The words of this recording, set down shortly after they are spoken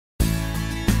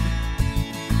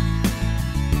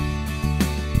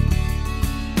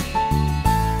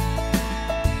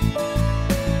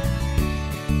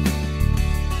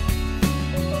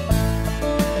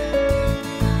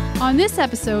On this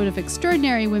episode of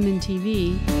Extraordinary Women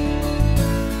TV.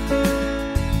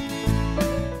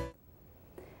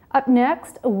 Up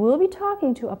next, we'll be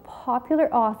talking to a popular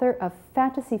author of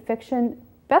fantasy fiction,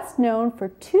 best known for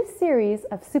 2 series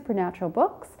of supernatural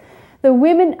books, The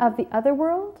Women of the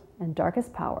Otherworld and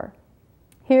Darkest Power.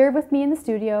 Here with me in the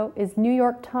studio is New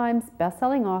York Times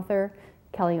bestselling author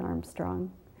Kelley Armstrong.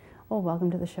 Well,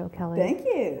 welcome to the show, Kelley. Thank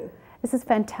you. This is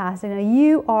fantastic. Now,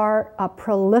 you are a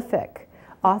prolific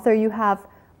author. You have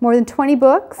more than 20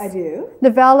 books. I do.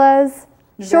 Novellas,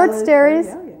 short stories.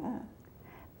 Yeah.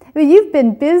 I mean, you've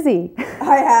been busy.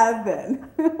 I have been,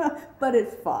 but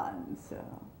it's fun.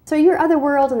 So your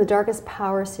Otherworld and the Darkest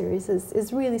Power series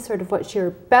is really sort of what you're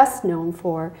best known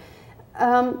for.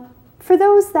 For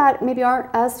those that maybe aren't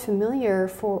as familiar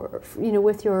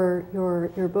with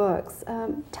your books,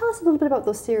 tell us a little bit about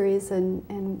those series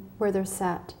and where they're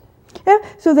set. Yeah,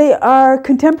 so they are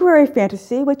contemporary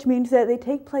fantasy, which means that they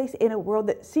take place in a world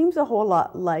that seems a whole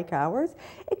lot like ours,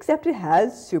 except it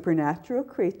has supernatural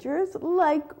creatures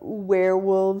like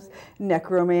werewolves,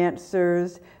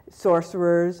 necromancers,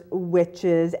 sorcerers,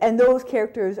 witches, and those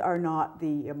characters are not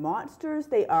the monsters,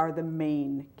 they are the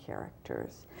main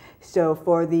characters. So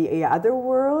for the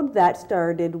Otherworld, that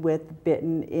started with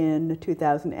Bitten in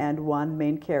 2001.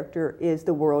 Main character is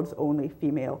the world's only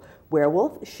female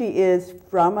werewolf. She is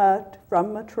from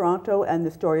Toronto, and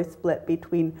the story is split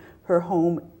between her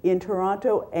home in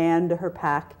Toronto and her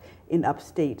pack in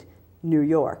upstate New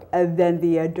York. And then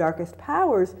the Darkest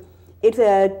Powers, it's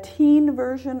a teen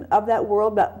version of that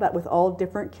world, but with all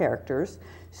different characters.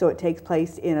 So it takes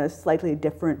place in a slightly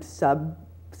different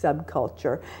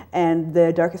subculture. And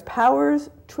the Darkest Powers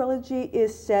trilogy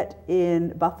is set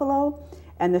in Buffalo,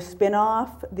 and the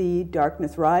spin-off, The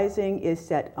Darkness Rising, is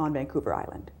set on Vancouver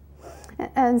Island.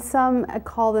 And some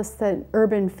call this the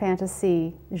urban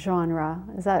fantasy genre.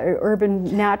 Is that urban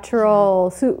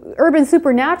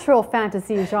supernatural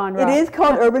fantasy genre? It is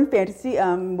called urban fantasy.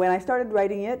 When I started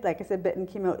writing it, like I said, Bitten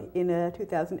came out in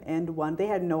 2001. They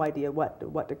had no idea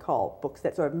what to call books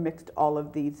that sort of mixed all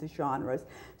of these genres.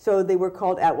 So they were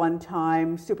called at one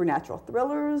time supernatural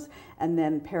thrillers, and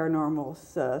then paranormal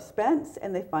suspense,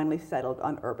 and they finally settled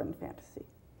on urban fantasy.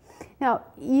 Now,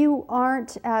 you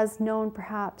aren't as known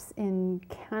perhaps in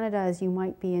Canada as you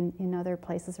might be in other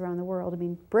places around the world. I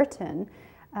mean, Britain,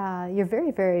 you're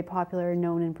very, very popular and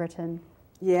known in Britain.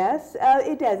 Yes,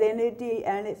 it does, and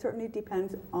it certainly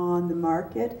depends on the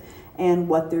market and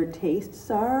what their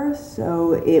tastes are,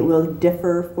 so it will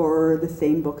differ for the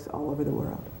same books all over the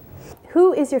world.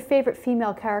 Who is your favorite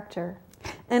female character?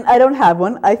 And I don't have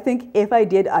one. I think if I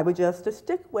did, I would just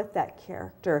stick with that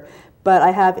character. But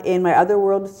I have in my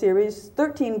Otherworld series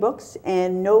 13 books,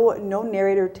 and no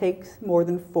narrator takes more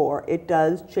than 4. It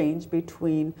does change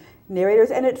between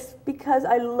narrators, and it's because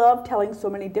I love telling so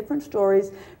many different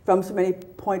stories from so many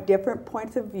different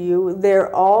points of view.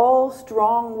 They're all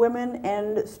strong women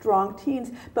and strong teens,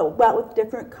 but with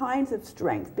different kinds of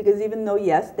strength. Because even though,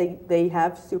 yes, they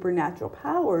have supernatural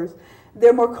powers,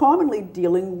 they're more commonly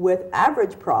dealing with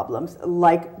average problems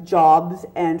like jobs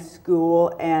and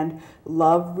school and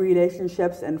love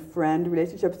relationships and friend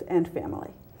relationships and family.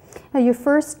 Now, your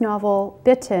first novel,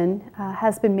 Bitten,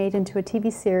 has been made into a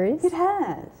TV series. It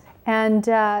has. And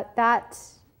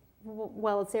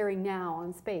well, it's airing now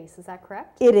on Space, is that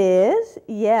correct? It is,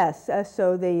 yes.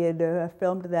 So they had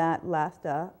filmed that last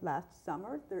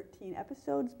summer, 13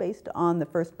 episodes based on the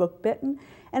first book, Bitten,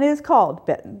 and it is called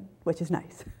Bitten, which is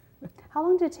nice. How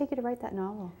long did it take you to write that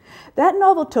novel? That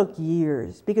novel took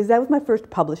years because that was my first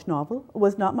published novel. It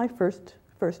was not my first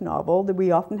novel.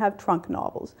 We often have trunk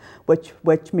novels,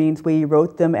 which means we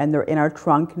wrote them and they're in our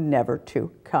trunk never to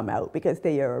come out because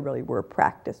they really were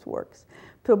practice works.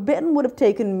 So Bitten would have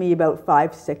taken me about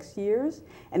 5-6 years,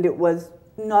 and it was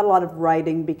not a lot of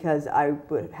writing because I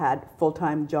had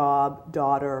full-time job,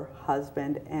 daughter,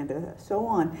 husband, and so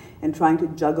on, and trying to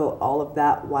juggle all of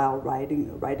that while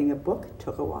writing a book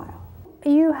took a while.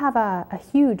 You have a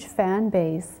huge fan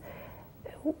base.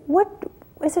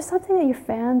 Is there something that your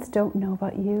fans don't know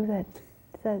about you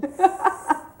that's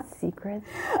secret?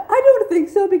 I don't think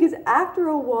so, because after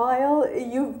a while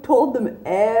you've told them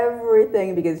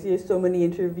everything because you have so many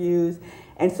interviews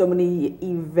and so many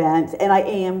events, and I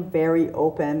am very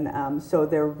open, so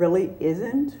there really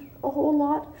isn't a whole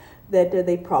lot that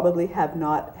they probably have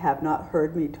not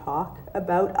heard me talk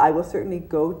about. I will certainly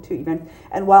go to events,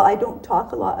 and while I don't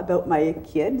talk a lot about my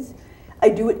kids, I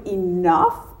do it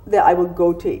enough that I would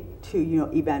go to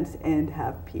events and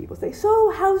have people say,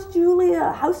 "So how's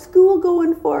Julia? How's school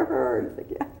going for her?" And it's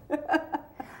like, yeah.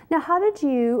 Now, how did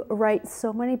you write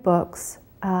so many books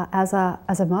as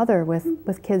a mother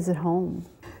with kids at home?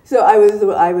 So I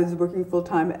was working full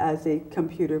time as a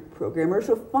computer programmer,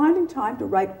 so finding time to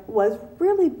write was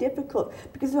really difficult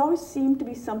because there always seemed to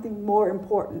be something more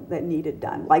important that needed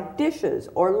done, like dishes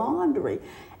or laundry.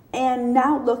 And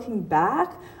now looking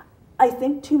back, I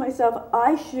think to myself,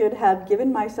 I should have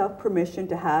given myself permission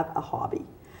to have a hobby.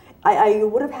 I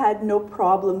would have had no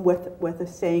problem with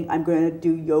saying I'm going to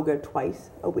do yoga twice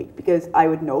a week because I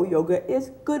would know yoga is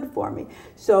good for me.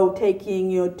 So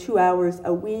taking 2 hours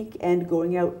a week and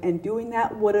going out and doing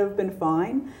that would have been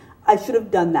fine. I should have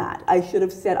done that. I should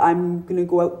have said I'm going to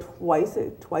go out twice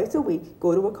a week,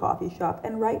 go to a coffee shop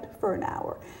and write for an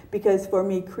hour. Because for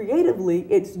me creatively,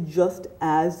 it's just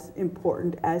as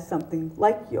important as something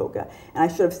like yoga. And I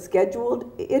should have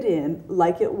scheduled it in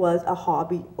like it was a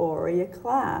hobby or a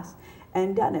class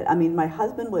and done it. I mean, my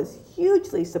husband was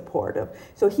hugely supportive,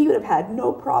 so he would have had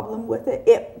no problem with it.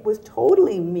 It was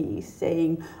totally me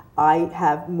saying, I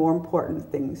have more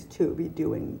important things to be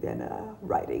doing than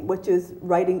writing,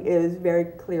 writing is very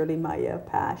clearly my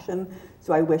passion,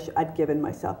 so I wish I'd given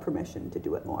myself permission to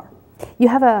do it more. You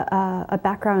have a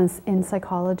background in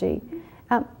psychology.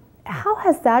 How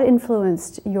has that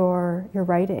influenced your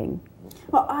writing?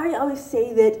 Well, I always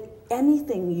say that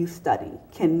anything you study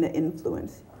can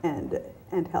influence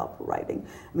and help writing.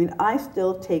 I mean, I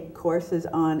still take courses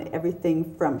on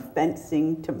everything from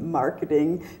fencing to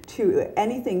marketing to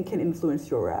anything can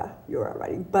influence your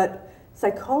writing. But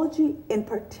psychology in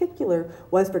particular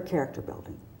was for character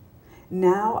building.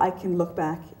 Now I can look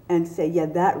back and say, yeah,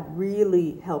 that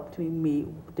really helped me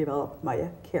develop my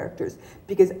characters,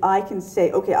 because I can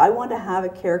say, okay, I want to have a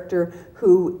character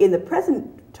who in the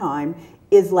present time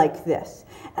is like this.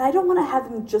 And I don't want to have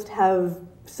them just have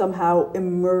somehow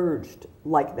emerged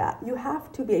like that. You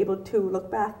have to be able to look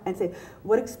back and say,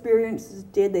 what experiences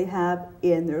did they have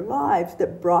in their lives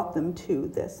that brought them to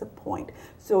this point?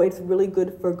 So it's really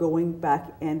good for going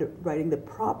back and writing the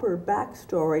proper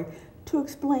backstory to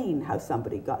explain how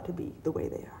somebody got to be the way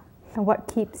they are. And what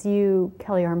keeps you,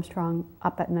 Kelley Armstrong,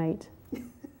 up at night?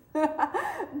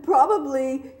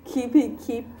 Probably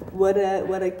what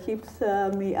keeps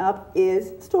me up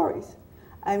is stories.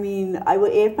 I mean,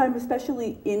 if I'm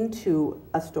especially into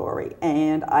a story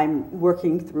and I'm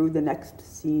working through the next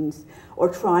scenes or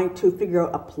trying to figure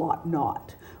out a plot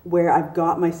knot where I've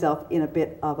got myself in a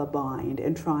bit of a bind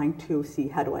and trying to see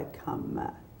how do I come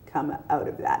out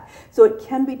of that. So it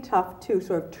can be tough to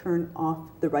sort of turn off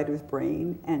the writer's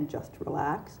brain and just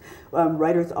relax.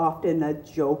 Writers often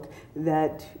joke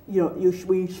that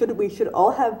we should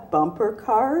all have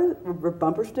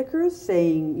bumper stickers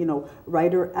saying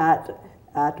writer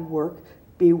at work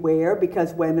beware,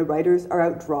 because when the writers are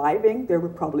out driving, they're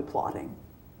probably plotting.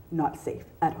 Not safe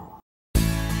at all.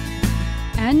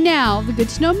 And now the Good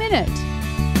to Know Minute.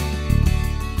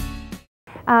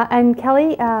 And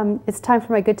Kelley, it's time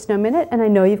for my Good to Know Minute, and I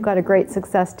know you've got a great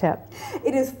success tip.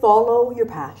 It is follow your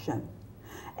passion.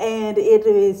 And it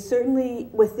is certainly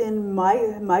within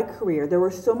my career. There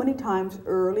were so many times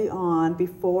early on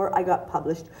before I got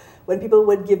published when people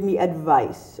would give me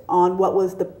advice on what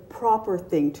was the proper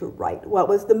thing to write, what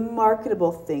was the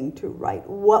marketable thing to write,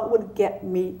 what would get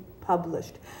me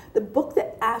published. The book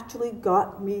that actually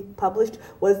got me published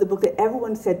was the book that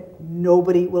everyone said,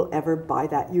 nobody will ever buy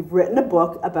that. You've written a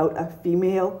book about a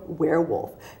female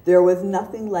werewolf. There was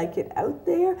nothing like it out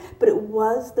there, but it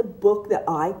was the book that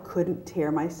I couldn't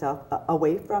tear myself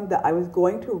away from, that I was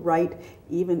going to write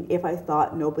even if I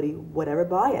thought nobody would ever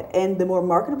buy it. And the more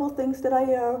marketable things that I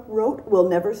wrote will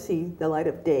never see the light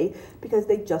of day because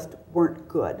they just weren't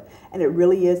good. And it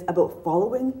really is about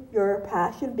following your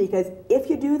passion, because if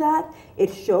you do that,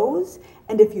 it shows,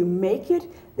 and if you make it,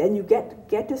 then you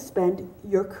get to spend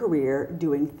your career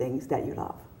doing things that you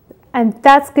love. And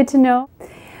that's good to know.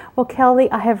 Well,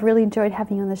 Kelley, I have really enjoyed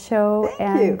having you on the show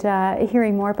and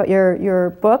hearing more about your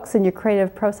books and your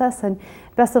creative process, and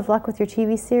best of luck with your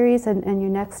TV series and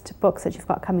your next books that you've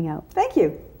got coming out. Thank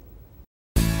you.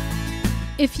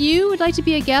 If you would like to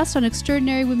be a guest on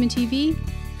Extraordinary Women TV,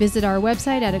 visit our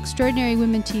website at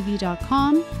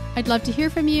extraordinarywomentv.com. I'd love to hear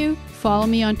from you. Follow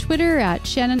me on Twitter at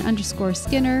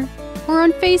Shannon_Skinner or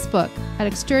on Facebook at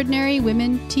Extraordinary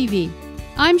Women TV.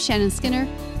 I'm Shannon Skinner.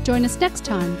 Join us next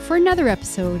time for another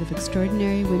episode of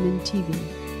Extraordinary Women TV.